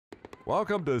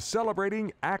Welcome to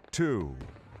Celebrating Act 2.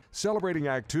 Celebrating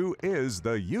Act 2 is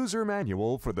the user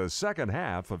manual for the second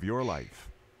half of your life.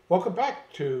 Welcome back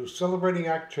to Celebrating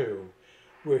Act 2.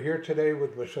 We're here today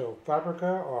with Michele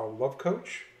Fabrega, our love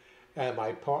coach, and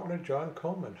my partner, John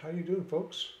Coleman. How you doing,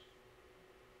 folks?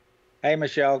 Hey,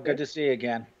 Michele. Good to see you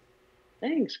again.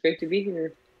 Thanks. Great to be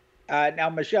here. Now,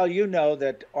 Michele, you know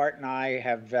that Art and I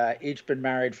have each been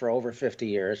married for over 50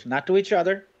 years. Not to each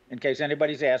other, in case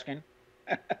anybody's asking.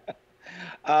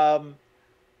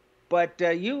 But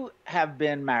you have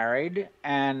been married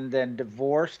and then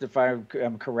divorced, if I'm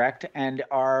correct, and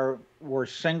were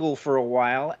single for a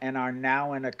while and are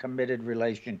now in a committed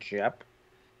relationship.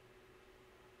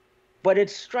 But it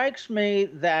strikes me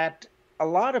that a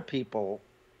lot of people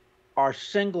are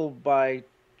single by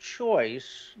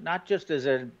choice, not just as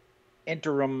an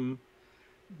interim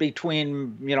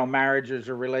between marriages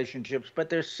or relationships, but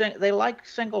they like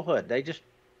singlehood. They just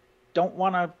don't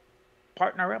want to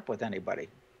partner up with anybody.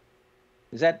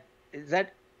 Is that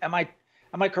am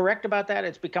I correct about that?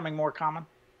 It's becoming more common?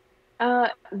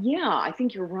 Yeah, I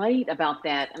think you're right about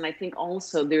that. And I think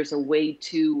also there's a way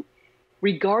to,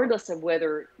 regardless of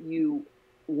whether you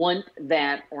want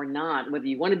that or not, whether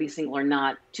you want to be single or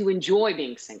not, to enjoy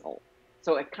being single.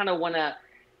 So I kind of want to,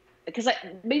 because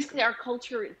basically our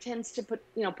culture tends to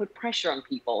put pressure on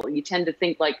people. You tend to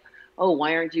think like, oh,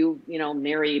 why aren't you,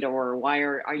 married, or why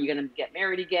are you going to get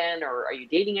married again, or are you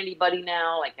dating anybody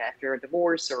now, like after a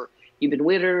divorce, or you've been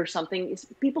widowed or something?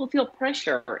 People feel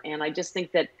pressure, and I just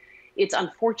think that it's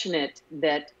unfortunate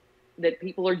that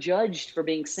people are judged for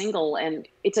being single, and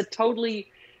it's a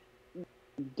totally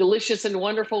delicious and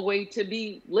wonderful way to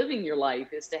be living your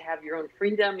life, is to have your own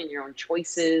freedom and your own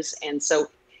choices. And so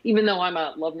even though I'm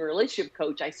a love and relationship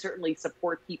coach, I certainly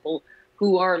support people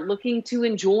who are looking to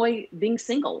enjoy being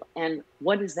single. And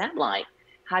what is that like?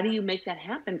 How do you make that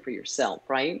happen for yourself,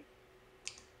 right?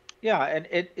 Yeah, and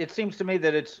it seems to me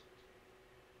that it's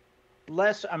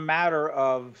less a matter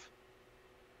of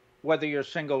whether you're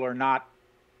single or not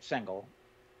single,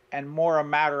 and more a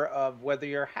matter of whether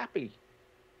you're happy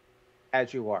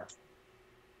as you are.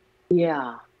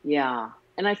 Yeah.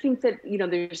 And I think that,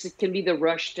 can be the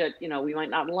rush to, we might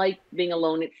not like being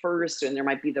alone at first, and there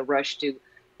might be the rush to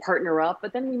partner up,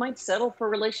 but then we might settle for a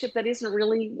relationship that isn't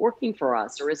really working for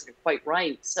us or isn't quite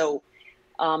right. So,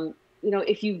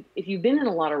 if you've been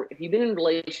in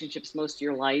relationships most of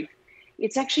your life,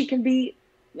 it's actually can be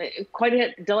quite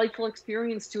a delightful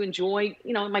experience to enjoy.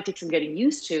 It might take some getting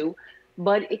used to,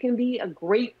 but it can be a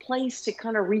great place to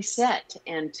kind of reset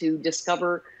and to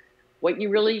discover what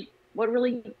really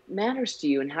matters to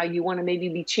you and how you want to maybe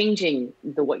be changing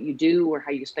what you do or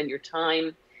how you spend your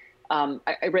time.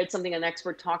 I read something an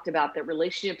expert talked about, that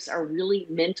relationships are really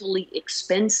mentally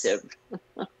expensive.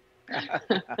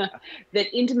 That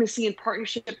intimacy and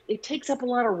partnership, it takes up a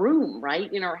lot of room,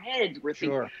 right? In our heads, we're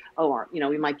thinking,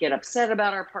 we might get upset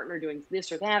about our partner doing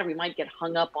this or that, or we might get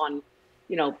hung up on,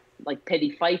 like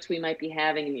petty fights we might be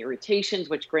having and irritations,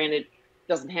 which granted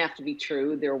doesn't have to be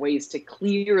true. There are ways to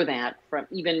clear that from,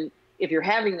 even if you're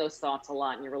having those thoughts a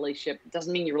lot in your relationship. It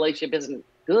doesn't mean your relationship isn't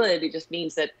good. It just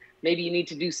means that maybe you need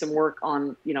to do some work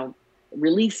on,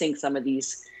 releasing some of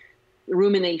these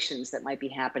ruminations that might be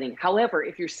happening. However,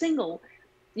 if you're single,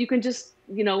 you can just,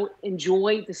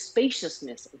 enjoy the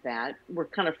spaciousness of that. We're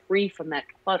kind of free from that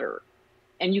clutter,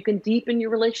 and you can deepen your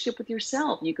relationship with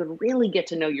yourself. You can really get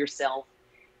to know yourself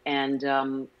and,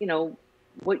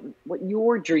 what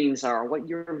your dreams are, what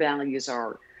your values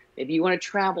are. Maybe you want to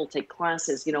travel, take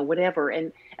classes, whatever.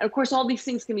 And of course, all these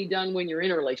things can be done when you're in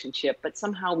a relationship, but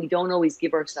somehow we don't always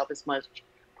give ourselves as much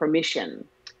permission,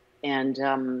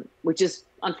 and which is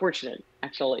unfortunate,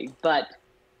 actually. But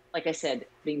like I said,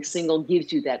 being single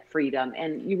gives you that freedom,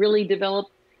 and you really develop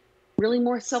really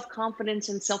more self-confidence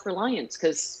and self-reliance,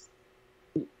 because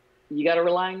you got to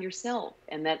rely on yourself.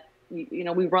 And that,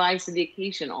 we rise to the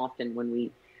occasion often when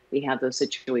we have those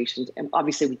situations. And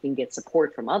obviously we can get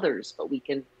support from others, but we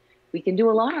can do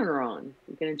a lot on our own.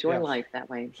 We can enjoy life that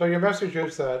way. So your message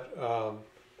is that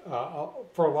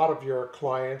for a lot of your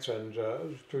clients and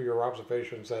through your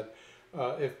observations, that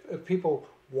if people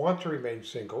want to remain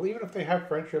single, even if they have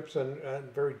friendships and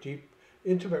very deep,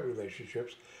 intimate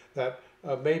relationships, that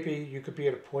maybe you could be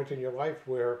at a point in your life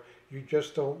where you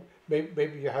just don't,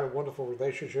 maybe you had a wonderful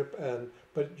relationship,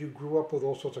 but you grew up with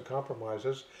all sorts of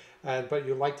compromises, but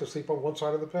you like to sleep on one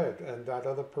side of the bed, and that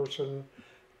other person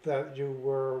that you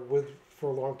were with for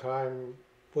a long time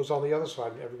was on the other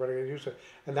side, and everybody got used to it.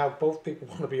 And now both people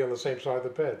want to be on the same side of the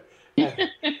bed. And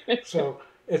so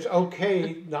it's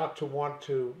okay not to want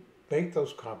to make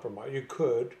those compromises. You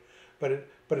could, but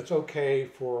it's okay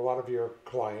for a lot of your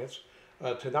clients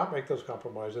to not make those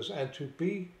compromises and to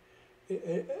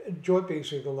enjoy being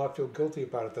single, not feel guilty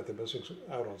about it that they're missing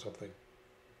out on something.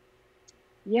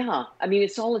 Yeah, I mean,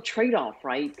 it's all a trade-off,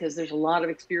 right? Because there's a lot of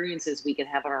experiences we can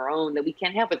have on our own that we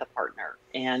can't have with a partner,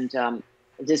 and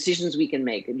decisions we can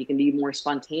make, and we can be more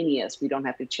spontaneous. We don't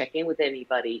have to check in with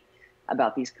anybody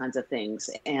about these kinds of things.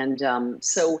 And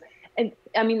and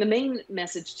I mean, the main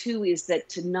message too is that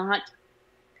to not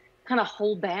kind of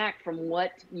hold back from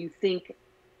what you think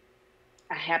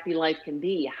a happy life can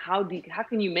be. How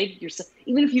can you make yourself,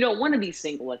 even if you don't want to be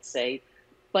single, let's say,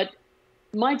 but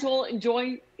might as well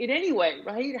enjoy it anyway,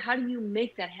 right? How do you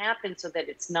make that happen so that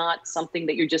it's not something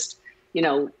that you're just,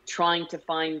 trying to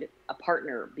find a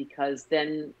partner, because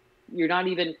then you're not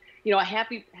even, a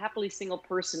happily single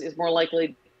person is more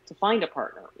likely to find a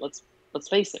partner. Let's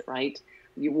face it, right?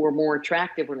 We're more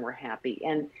attractive when we're happy,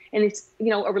 and it's,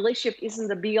 a relationship isn't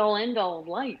the be all end all of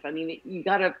life. I mean, you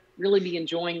got to really be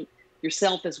enjoying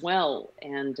yourself as well,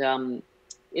 and so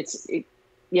it's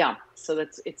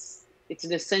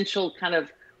an essential kind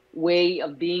of way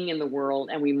of being in the world,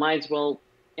 and we might as well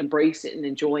embrace it and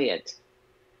enjoy it.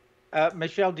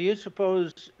 Michele, do you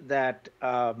suppose that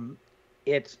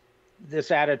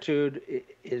this attitude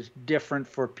is different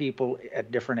for people at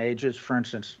different ages? For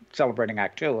instance, celebrating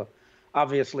Act Two,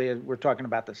 obviously we're talking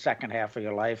about the second half of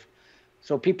your life.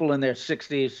 So people in their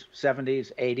 60s,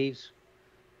 70s, 80s,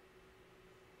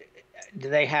 do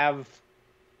they have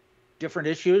different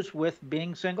issues with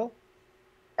being single?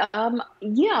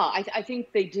 I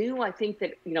think they do. I think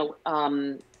that,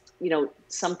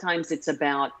 sometimes it's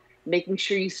about making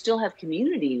sure you still have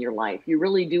community in your life. You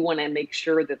really do want to make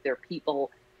sure that there are people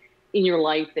in your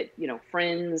life that,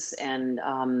 friends, and,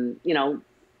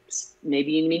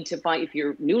 maybe you need to find, if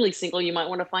you're newly single, you might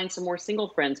want to find some more single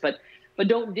friends, but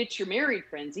don't ditch your married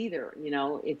friends either.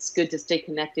 It's good to stay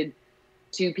connected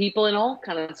to people in all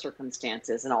kind of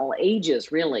circumstances and all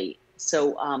ages, really.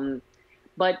 So,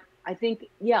 but I think,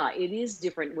 it is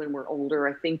different when we're older.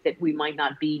 I think that we might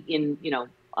not be in,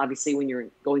 obviously when you're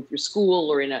going through school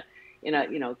or in a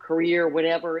career,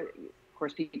 whatever. Of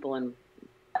course, people in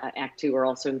Act Two are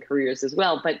also in careers as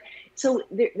well. But so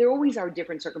there always are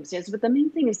different circumstances. But the main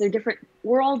thing is they're different.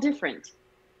 We're all different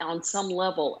on some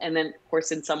level, and then of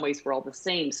course in some ways we're all the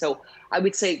same. So I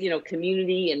would say,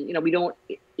 community, and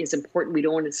is important. We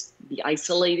don't want to be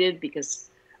isolated, because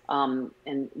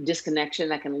and disconnection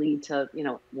that can lead to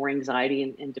more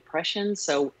anxiety and depression.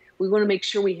 So we want to make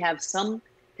sure we have some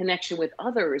connection with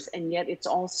others, and yet it's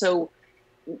also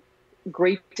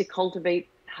great to cultivate,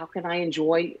 how can I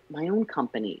enjoy my own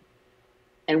company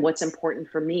and what's important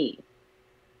for me.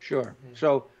 Sure.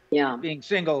 So being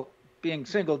single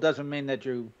doesn't mean that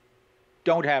you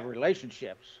don't have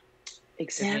relationships.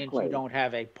 Exactly. It means you don't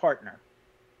have a partner.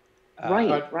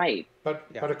 Right. But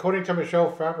according to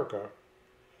Michele Fabrega,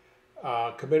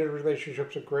 committed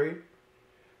relationships are great.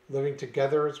 Living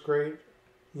together is great.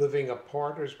 Living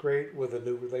apart is great with a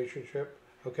new relationship.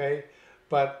 Okay,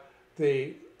 but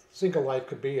the single life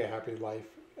could be a happy life,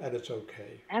 and it's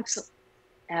okay.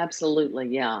 Absolutely,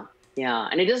 yeah.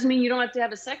 And it doesn't mean you don't have to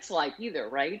have a sex life either,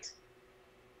 right?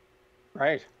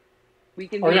 Right. We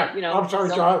can. I'm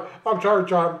sorry,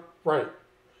 John. Right.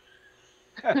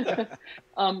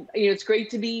 It's great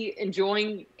to be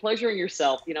enjoying pleasuring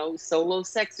yourself. Solo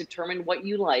sex, determine what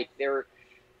you like. There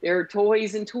are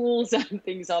toys and tools and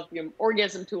things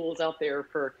orgasm tools out there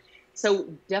so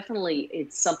definitely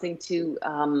it's something to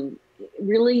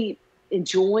really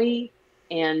enjoy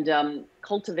and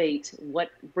cultivate what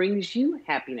brings you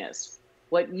happiness,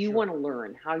 what you want to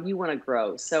learn, how you want to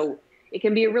grow. So it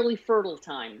can be a really fertile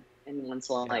time in one's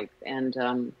life,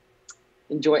 and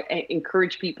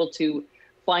encourage people to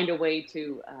find a way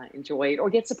to enjoy it, or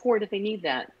get support if they need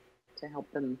that to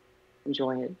help them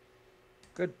enjoy it.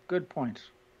 Good points.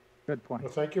 Good point.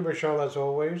 Well, thank you, Michele, as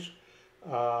always,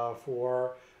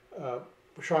 for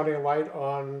shining a light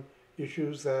on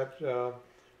issues that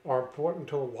are important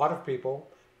to a lot of people,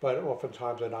 but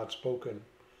oftentimes are not spoken,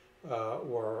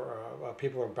 or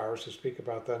people are embarrassed to speak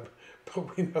about them,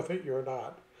 but we know that you're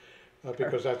not,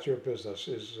 because that's your business,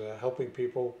 is helping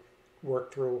people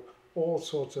work through all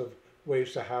sorts of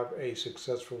ways to have a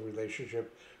successful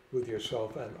relationship with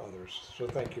yourself and others. So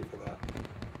thank you for that.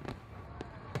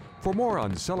 For more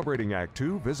on Celebrating Act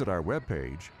Two, visit our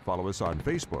webpage, follow us on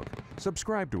Facebook,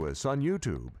 subscribe to us on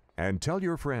YouTube, and tell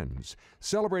your friends.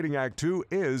 Celebrating Act Two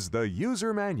is the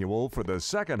user manual for the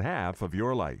second half of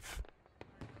your life.